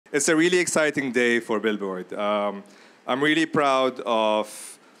It's a really exciting day for Billboard. I'm really proud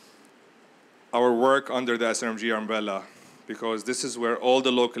of our work under the SRMG umbrella because this is where all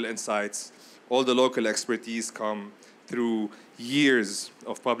the local insights, all the local expertise come through years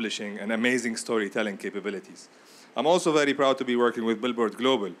of publishing and amazing storytelling capabilities. I'm also very proud to be working with Billboard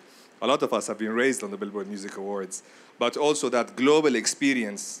Global. A lot of us have been raised on the Billboard Music Awards, but also that global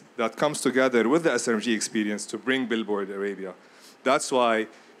experience that comes together with the SRMG experience to bring Billboard Arabia. That's why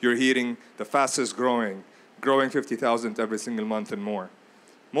you're hearing the fastest growing 50,000 every single month and more.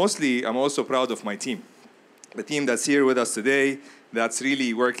 Mostly, I'm also proud of my team. The team that's here with us today, that's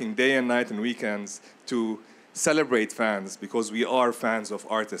really working day and night and weekends to celebrate fans, because we are fans of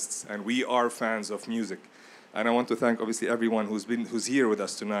artists and we are fans of music. And I want to thank, obviously, everyone who's here with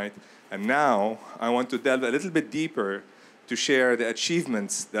us tonight. And now, I want to delve a little bit deeper to share the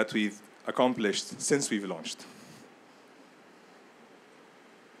achievements that we've accomplished since we've launched.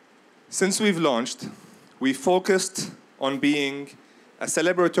 Since we've launched, we focused on being a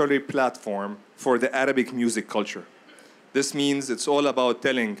celebratory platform for the Arabic music culture. This means it's all about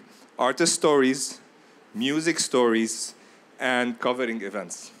telling artist stories, music stories, and covering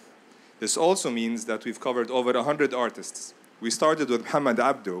events. This also means that we've covered over 100 artists. We started with Muhammad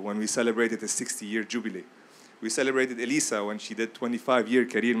Abdo when we celebrated his 60-year jubilee. We celebrated Elisa when she did 25-year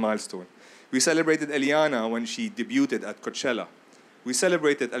career milestone. We celebrated Eliana when she debuted at Coachella. We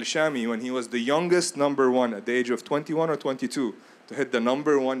celebrated Al-Shami when he was the youngest #1 at the age of 21 or 22 to hit the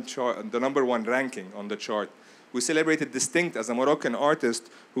 #1 ranking on the chart. We celebrated Distinct as a Moroccan artist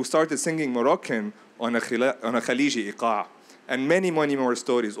who started singing Moroccan on a Khaliji iqa'. And many, many more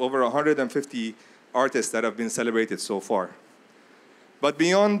stories, over 150 artists that have been celebrated so far. But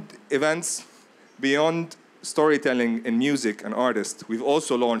beyond events, beyond storytelling in music and artists, we've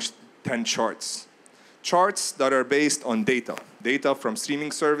also launched 10 charts. Charts that are based on data. Data from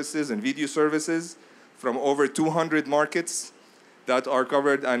streaming services and video services from over 200 markets that are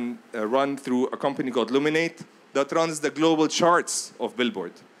covered and run through a company called Luminate that runs the global charts of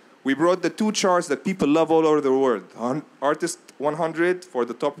Billboard. We brought the 2 charts that people love all over the world, Artist 100 for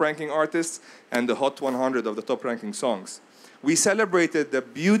the top-ranking artists and the Hot 100 of the top-ranking songs. We celebrated the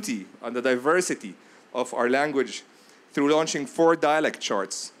beauty and the diversity of our language through launching 4 dialect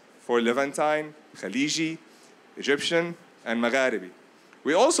charts for Levantine, Khaliji, Egyptian, and Magharibi.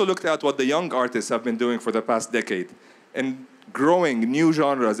 We also looked at what the young artists have been doing for the past decade and growing new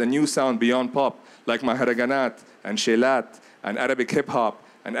genres and new sound beyond pop, like Maharaganat and Shelat and Arabic hip-hop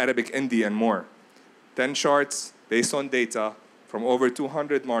and Arabic indie and more. 10 charts based on data from over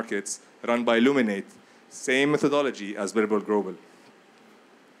 200 markets run by Luminate, same methodology as Billboard Global.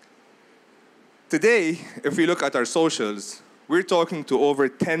 Today, if we look at our socials, we're talking to over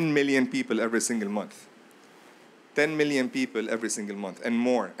 10 million people every single month. 10 million people every single month and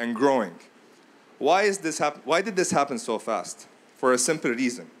more and growing. Why did this happen so fast? For a simple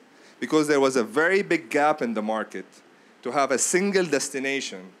reason. Because there was a very big gap in the market to have a single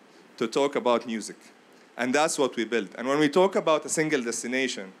destination to talk about music. And that's what we built. And when we talk about a single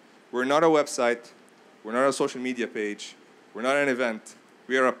destination, we're not a website, we're not a social media page, we're not an event,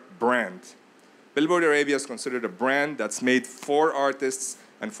 we are a brand. Billboard Arabia is considered a brand that's made for artists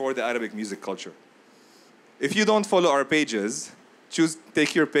and for the Arabic music culture. If you don't follow our pages,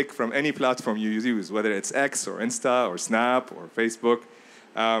 take your pick from any platform you use, whether it's X or Insta or Snap or Facebook,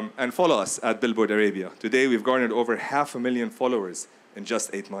 and follow us at Billboard Arabia. Today, we've garnered over 500,000 followers in just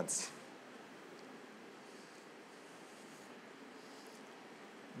 8 months.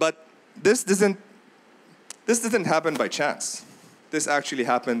 But this didn't happen by chance. This actually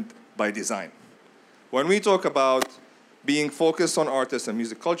happened by design. When we talk about being focused on artists and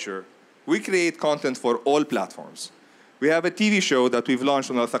music culture, we create content for all platforms. We have a TV show that we've launched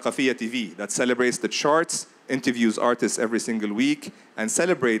on الثقافي TV that celebrates the charts, interviews artists every single week, and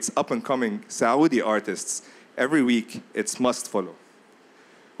celebrates up-and-coming Saudi artists every week. It's must follow.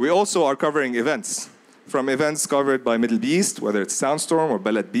 We also are covering events, from events covered by Middle East, whether it's Soundstorm or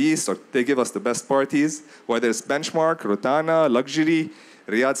Balad Beast, or they give us the best parties, whether it's Benchmark, Rotana, Luxury,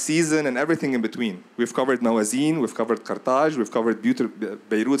 Riyadh Season, and everything in between. We've covered Mawazin, we've covered Carthage, we've covered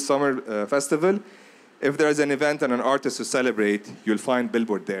Beirut Summer Festival. If there's an event and an artist to celebrate, you'll find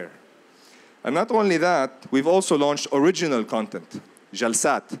Billboard there. And not only that, we've also launched original content,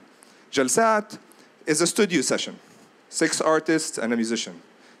 Jalsat. Jalsat is a studio session, 6 artists and a musician,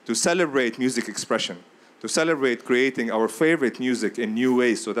 to celebrate music expression, to celebrate creating our favorite music in new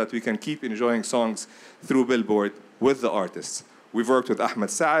ways so that we can keep enjoying songs through Billboard with the artists. We've worked with Ahmed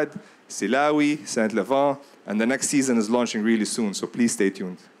Saad, Silawi, Saint Levant, and the next season is launching really soon, so please stay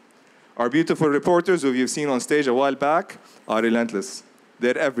tuned. Our beautiful reporters, who you've seen on stage a while back, are relentless.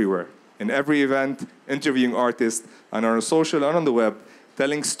 They're everywhere, in every event, interviewing artists, and on social and on the web,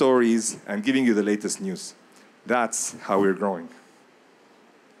 telling stories and giving you the latest news. That's how we're growing.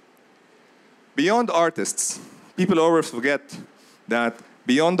 Beyond artists, people always forget that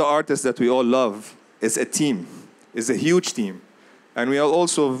beyond the artists that we all love is a team, is a huge team. And we are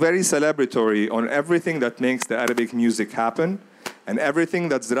also very celebratory on everything that makes the Arabic music happen and everything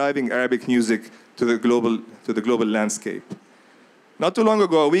that's driving Arabic music to the global landscape. Not too long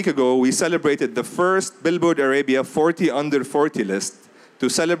ago, a week ago, we celebrated the first Billboard Arabia 40 under 40 list to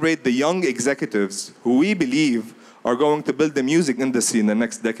celebrate the young executives who we believe are going to build the music industry in the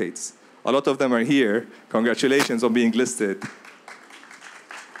next decades. A lot of them are here. Congratulations on being listed.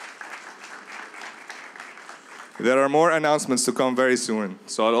 There are more announcements to come very soon,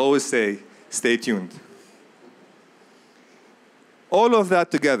 so I'll always say, stay tuned. All of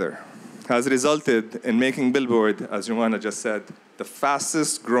that together has resulted in making Billboard, as Joanna just said, the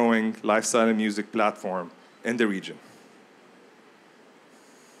fastest growing lifestyle and music platform in the region.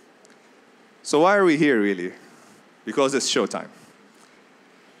 So why are we here, really? Because it's showtime.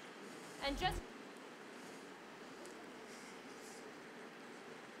 And just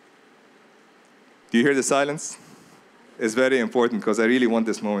do you hear the silence? It's very important because I really want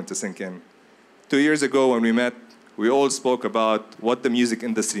this moment to sink in. 2 years ago when we met, we all spoke about what the music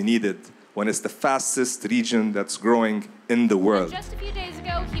industry needed when it's the fastest region that's growing in the world. And just a few days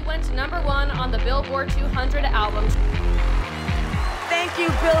ago, he went to #1 on the Billboard 200 albums. Thank you,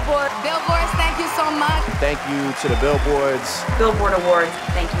 Billboard. Billboards, thank you so much. Thank you to the Billboards. Billboard Awards,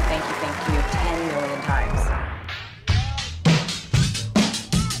 thank you, thank you, thank you 10 million times.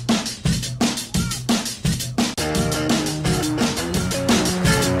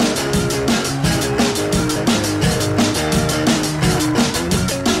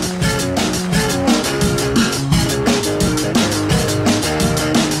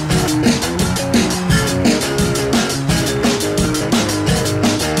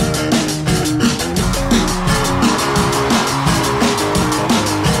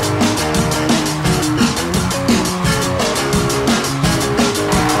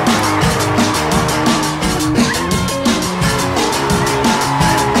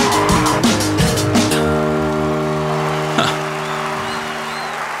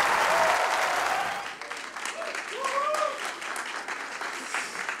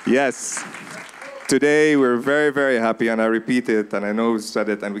 Yes. Today, we're very, very happy, and I repeat it, and I know we've said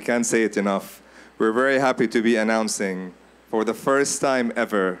it, and we can't say it enough. We're very happy to be announcing, for the first time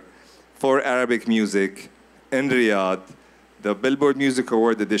ever, for Arabic music in Riyadh, the Billboard Music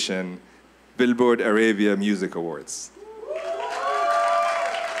Award Edition, Billboard Arabia Music Awards.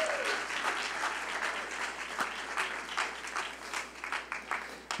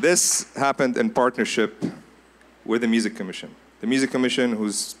 This happened in partnership with the Music Commission. The Music Commission,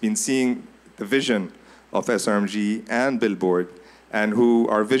 who's been seeing the vision of SRMG and Billboard, and who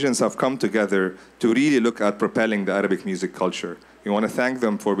our visions have come together to really look at propelling the Arabic music culture. We want to thank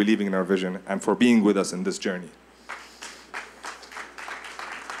them for believing in our vision and for being with us in this journey.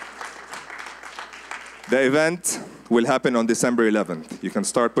 The event will happen on December 11th. You can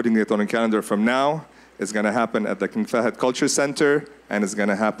start putting it on a calendar from now. It's going to happen at the King Fahd Culture Center, and it's going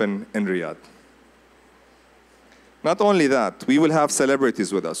to happen in Riyadh. Not only that, we will have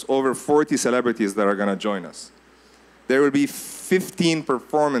celebrities with us, over 40 celebrities that are going to join us. There will be 15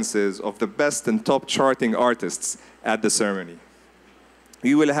 performances of the best and top charting artists at the ceremony.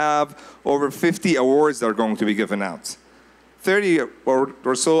 We will have over 50 awards that are going to be given out. 30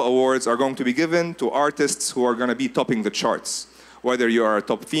 or so awards are going to be given to artists who are going to be topping the charts. Whether you are a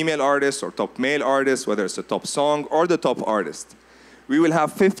top female artist or top male artist, whether it's the top song or the top artist. We will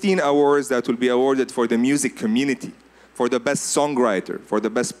have 15 awards that will be awarded for the music community, for the best songwriter, for the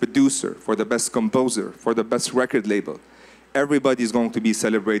best producer, for the best composer, for the best record label. Everybody is going to be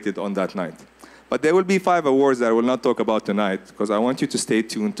celebrated on that night. But there will be 5 awards that I will not talk about tonight because I want you to stay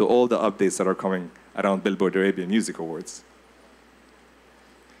tuned to all the updates that are coming around Billboard Arabia Music Awards.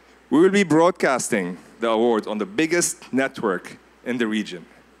 We will be broadcasting the awards on the biggest network in the region,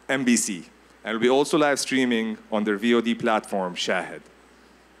 MBC. And we'll be also live streaming on their VOD platform, Shahid.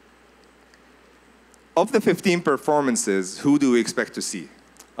 Of the 15 performances, who do we expect to see?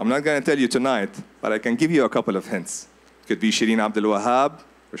 I'm not going to tell you tonight, but I can give you a couple of hints. It could be Shireen Abdul Wahab,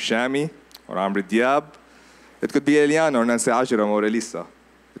 or Shami, or Amr Diab. It could be Eliana, or Nancy Ajram, or Elisa.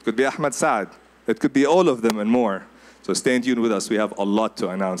 It could be Ahmed Saad. It could be all of them and more. So stay tuned with us. We have a lot to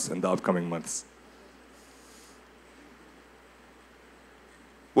announce in the upcoming months.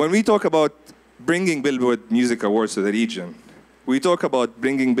 When we talk about bringing Billboard Music Awards to the region, we talk about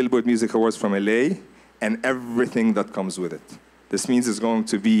bringing Billboard Music Awards from LA and everything that comes with it. This means it's going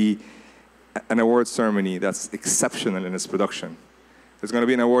to be an award ceremony that's exceptional in its production. There's going to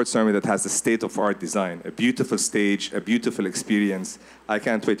be an award ceremony that has the state-of-art design, a beautiful stage, a beautiful experience. I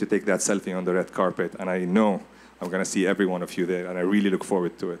can't wait to take that selfie on the red carpet, and I know I'm going to see every one of you there, and I really look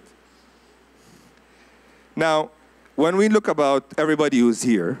forward to it. Now, when we look about everybody who's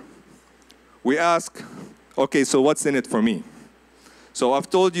here, we ask, okay, so what's in it for me? So I've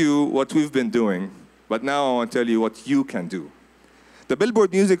told you what we've been doing, but now I want to tell you what you can do. The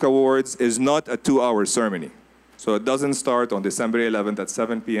Billboard Music Awards is not a 2-hour ceremony. So it doesn't start on December 11th at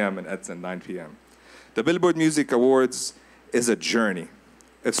 7 p.m. and ends at 9 p.m. The Billboard Music Awards is a journey.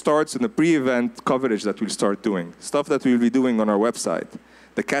 It starts in the pre-event coverage that we'll start doing, stuff that we'll be doing on our website,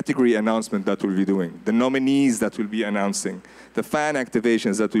 the category announcement that we'll be doing, the nominees that we'll be announcing, the fan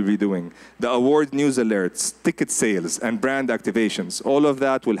activations that we'll be doing, the award news alerts, ticket sales, and brand activations. All of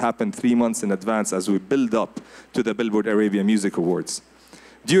that will happen 3 months in advance as we build up to the Billboard Arabia Music Awards.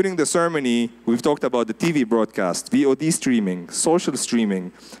 During the ceremony, we've talked about the TV broadcast, VOD streaming,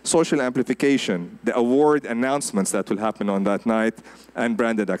 social amplification, the award announcements that will happen on that night, and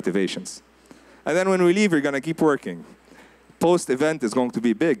branded activations. And then when we leave, we're going to keep working. Post-event is going to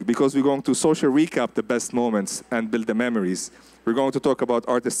be big because we're going to social recap the best moments and build the memories. We're going to talk about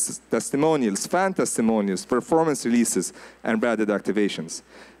artist testimonials, fan testimonials, performance releases, and branded activations.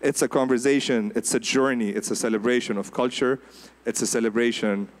 It's a conversation, it's a journey, it's a celebration of culture, it's a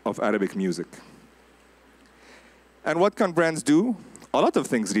celebration of Arabic music. And what can brands do? A lot of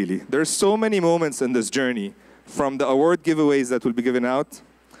things, really. There's so many moments in this journey, from the award giveaways that will be given out,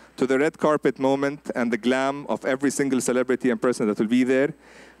 to the red carpet moment and the glam of every single celebrity and person that will be there,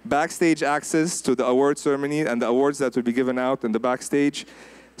 backstage access to the award ceremony and the awards that will be given out in the backstage,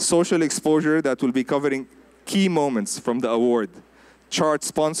 social exposure that will be covering key moments from the award, chart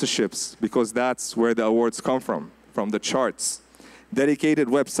sponsorships, because that's where the awards come from the charts, dedicated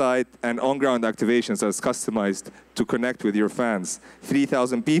website and on-ground activations that's customized to connect with your fans,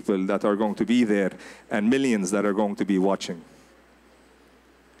 3,000 people that are going to be there, and millions that are going to be watching.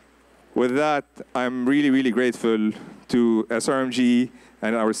 With that, I'm really, really grateful to SRMG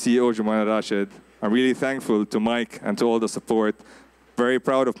and our CEO, Jumana Rashid. I'm really thankful to Mike and to all the support. Very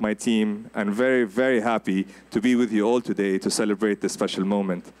proud of my team and very, very happy to be with you all today to celebrate this special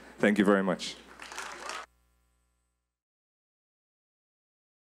moment. Thank you very much.